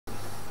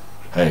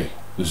Hey,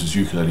 this is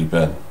Ukulele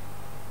Ben.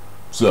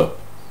 So.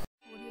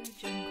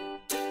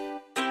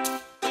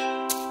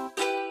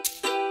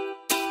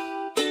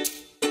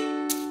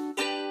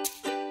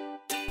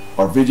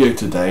 Our video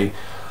today,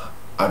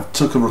 I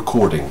took a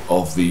recording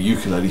of the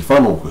Ukulele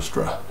Fun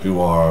Orchestra,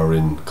 who are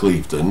in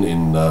Clevedon,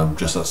 in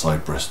just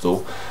outside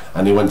Bristol,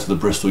 and he went to the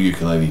Bristol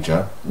Ukulele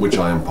Jam, which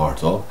I am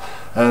part of,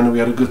 and we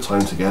had a good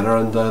time together,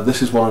 and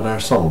this is one of their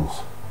songs.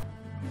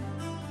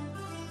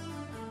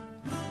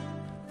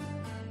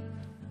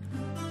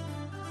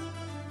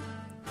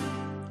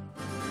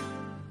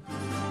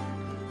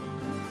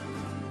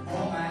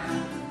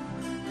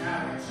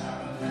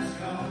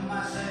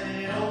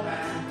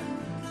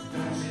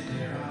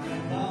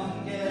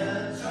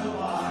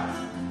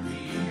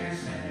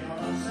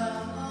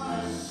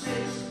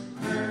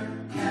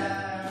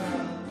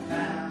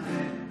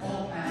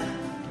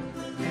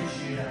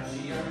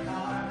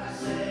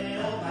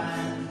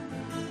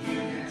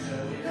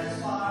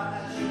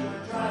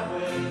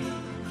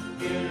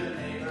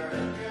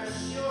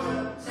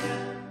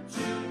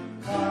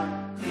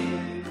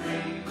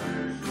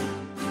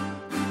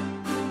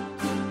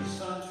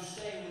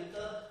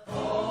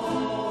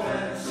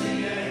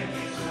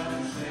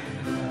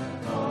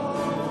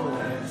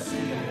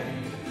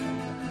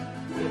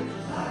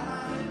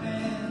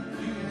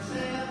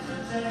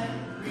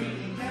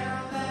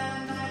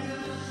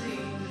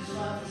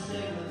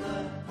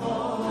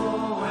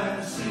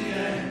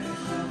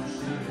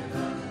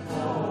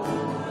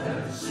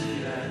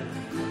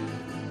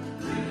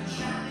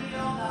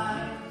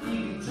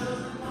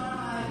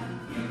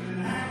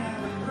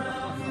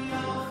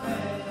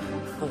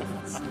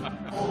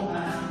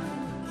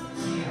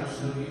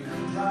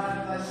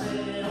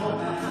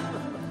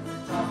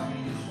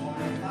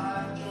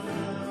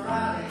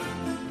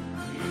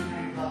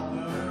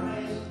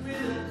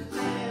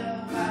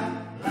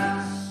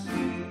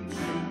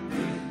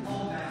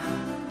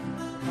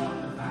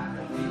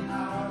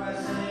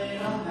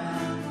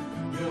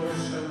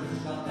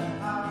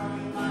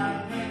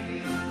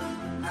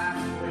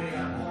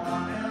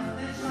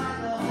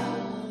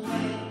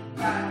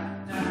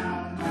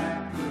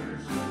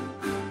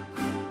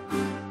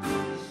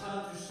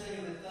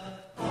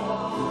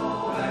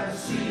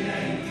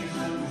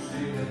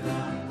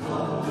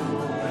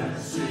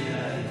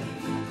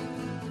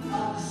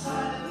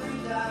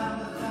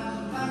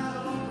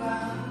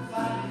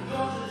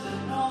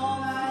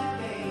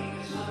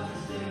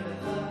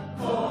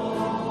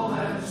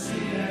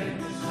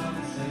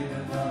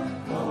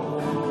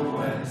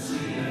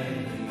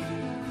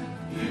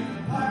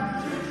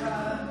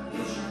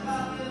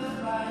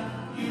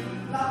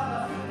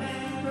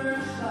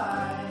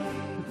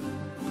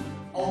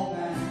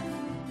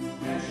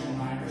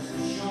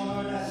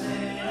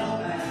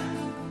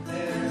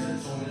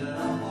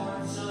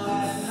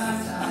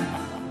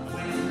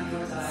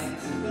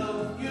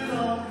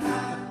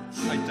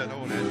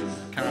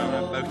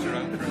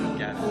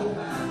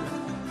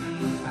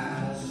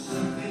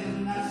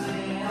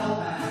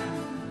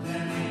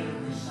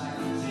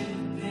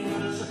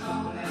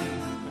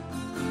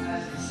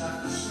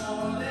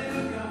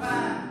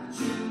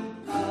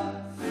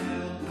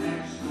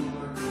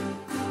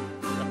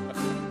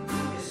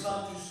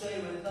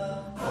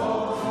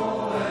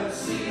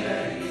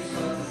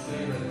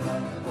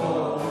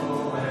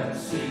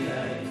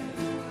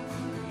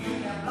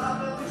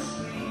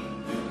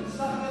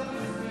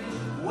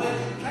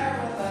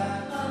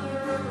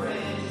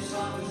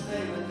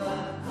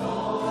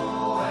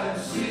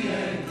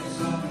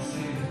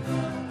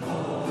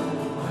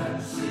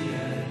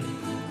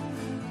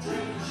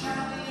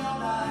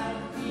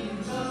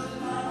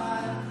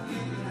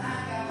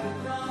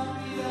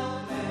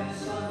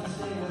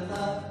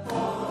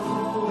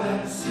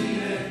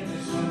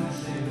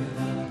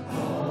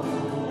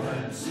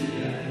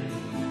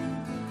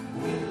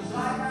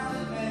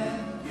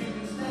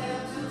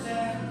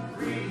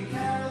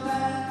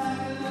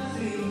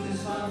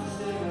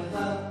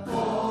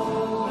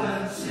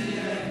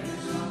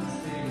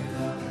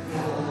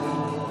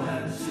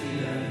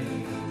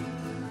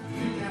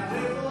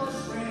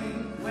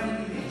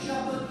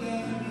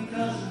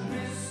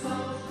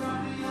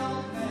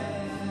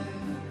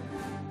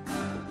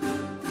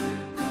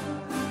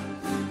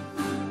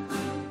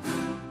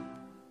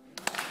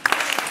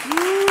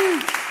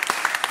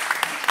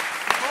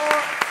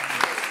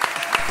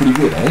 Pretty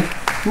good, eh?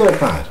 Not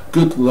bad.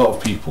 Good lot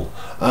of people.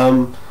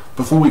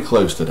 Before we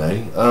close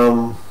today,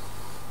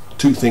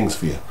 two things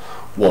for you.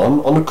 One,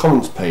 on the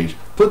comments page,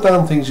 put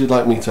down things you'd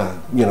like me to,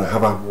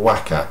 have a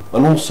whack at.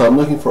 And also, I'm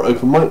looking for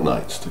open mic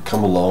nights to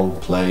come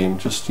along, play, and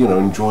just,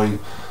 enjoy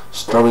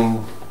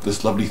strumming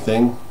this lovely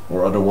thing,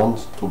 or other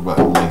ones. Talk about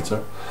them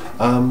later.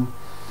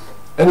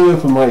 Any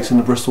open mics in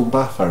the Bristol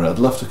Bath area, I'd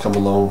love to come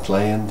along,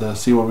 play, and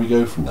see where we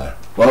go from there.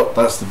 Well,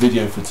 that's the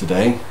video for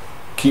today.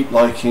 Keep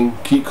liking,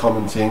 keep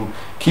commenting,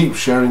 keep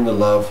sharing the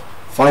love.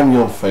 Find me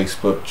on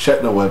Facebook,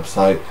 check the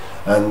website,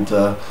 and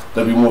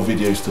there'll be more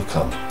videos to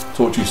come.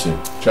 Talk to you soon.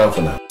 Ciao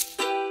for now.